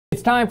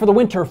It's time for the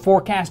Winter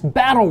Forecast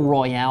Battle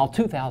Royale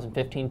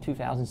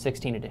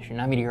 2015-2016 edition.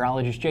 I'm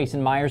meteorologist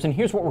Jason Myers, and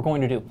here's what we're going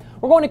to do.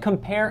 We're going to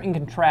compare and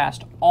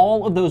contrast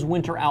all of those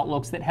winter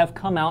outlooks that have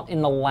come out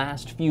in the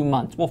last few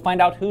months. We'll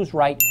find out who's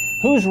right,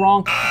 who's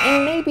wrong,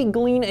 and maybe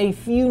glean a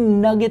few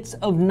nuggets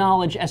of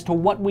knowledge as to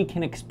what we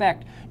can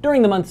expect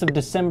during the months of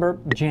December,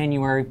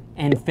 January,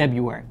 and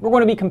February. We're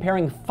going to be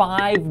comparing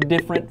 5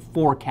 different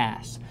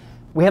forecasts.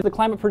 We have the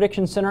Climate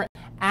Prediction Center,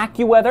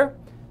 Accuweather,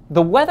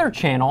 the Weather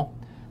Channel,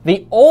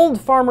 the Old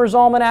Farmer's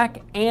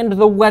Almanac, and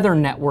the Weather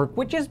Network,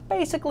 which is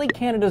basically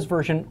Canada's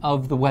version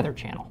of the Weather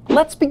Channel.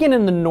 Let's begin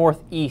in the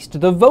Northeast.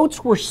 The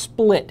votes were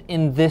split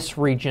in this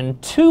region.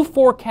 2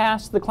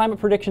 forecasts, the Climate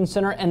Prediction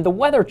Center and the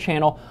Weather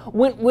Channel,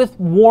 went with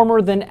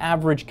warmer than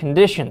average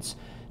conditions.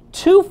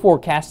 2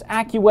 forecasts,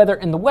 Accuweather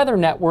and the Weather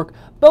Network,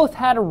 both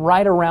had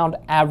right around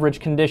average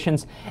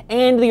conditions,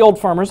 and the Old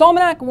Farmer's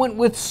Almanac went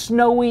with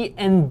snowy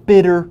and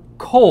bitter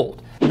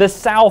cold. The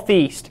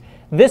Southeast.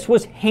 This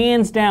was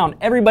hands down,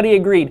 everybody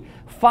agreed.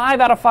 5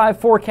 out of 5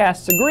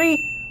 forecasts agree,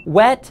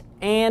 wet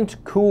and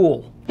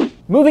cool.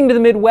 Moving to the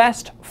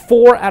Midwest,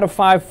 4 out of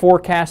 5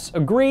 forecasts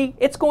agree.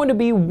 It's going to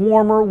be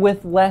warmer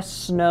with less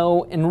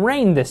snow and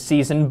rain this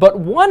season, but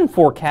 1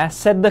 forecast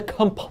said the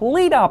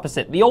complete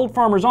opposite. The Old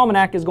Farmer's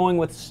Almanac is going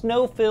with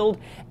snow-filled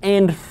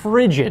and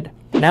frigid.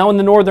 Now in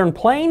the Northern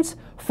Plains,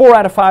 4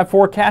 out of 5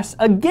 forecasts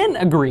again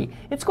agree.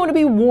 It's going to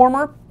be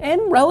warmer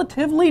and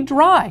relatively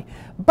dry.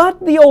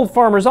 But the Old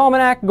Farmer's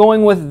Almanac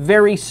going with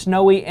very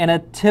snowy and a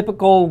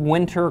typical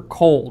winter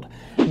cold.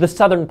 The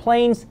Southern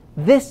Plains,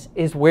 this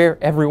is where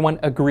everyone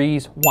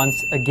agrees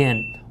once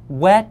again.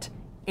 Wet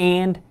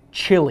and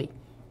chilly.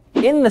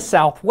 In the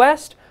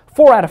Southwest,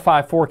 4 out of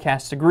 5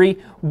 forecasts agree.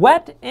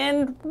 Wet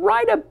and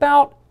right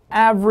about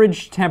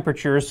average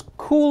temperatures.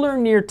 Cooler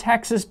near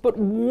Texas, but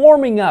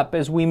warming up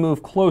as we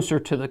move closer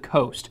to the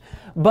coast.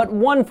 But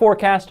 1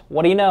 forecast,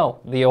 what do you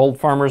know? The Old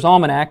Farmer's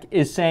Almanac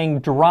is saying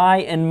dry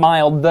and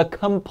mild, the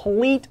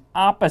complete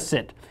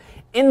opposite.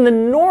 In the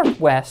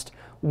Northwest,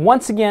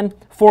 once again,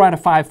 4 out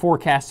of 5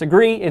 forecasts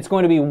agree. It's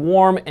going to be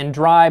warm and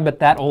dry, but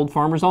that Old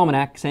Farmer's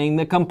Almanac saying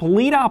the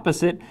complete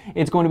opposite.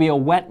 It's going to be a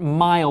wet,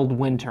 mild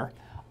winter.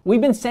 We've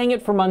been saying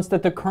it for months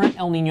that the current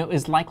El Niño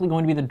is likely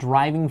going to be the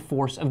driving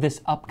force of this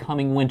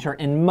upcoming winter,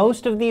 and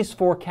most of these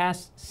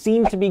forecasts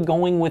seem to be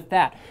going with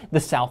that.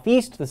 The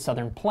Southeast, the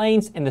Southern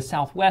Plains, and the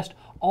Southwest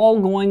all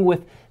going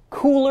with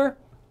cooler,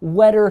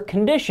 wetter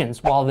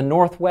conditions, while the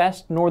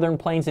Northwest, Northern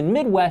Plains, and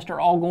Midwest are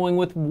all going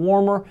with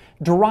warmer,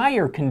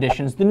 drier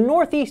conditions. The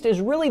Northeast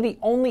is really the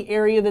only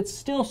area that's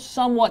still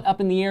somewhat up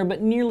in the air, but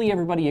nearly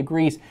everybody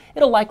agrees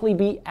it'll likely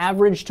be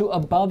average to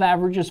above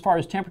average as far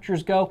as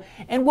temperatures go,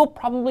 and we'll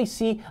probably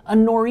see a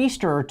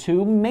nor'easter or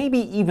 2, maybe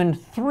even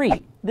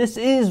 3. This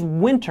is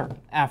winter,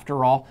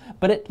 after all,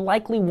 but it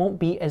likely won't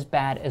be as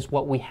bad as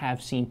what we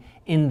have seen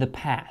in the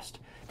past.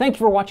 Thank you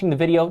for watching the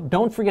video.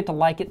 Don't forget to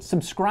like it,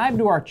 subscribe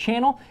to our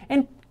channel,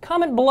 and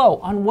comment below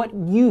on what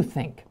you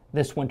think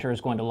this winter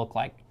is going to look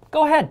like.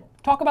 Go ahead,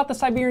 talk about the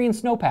Siberian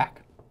snowpack.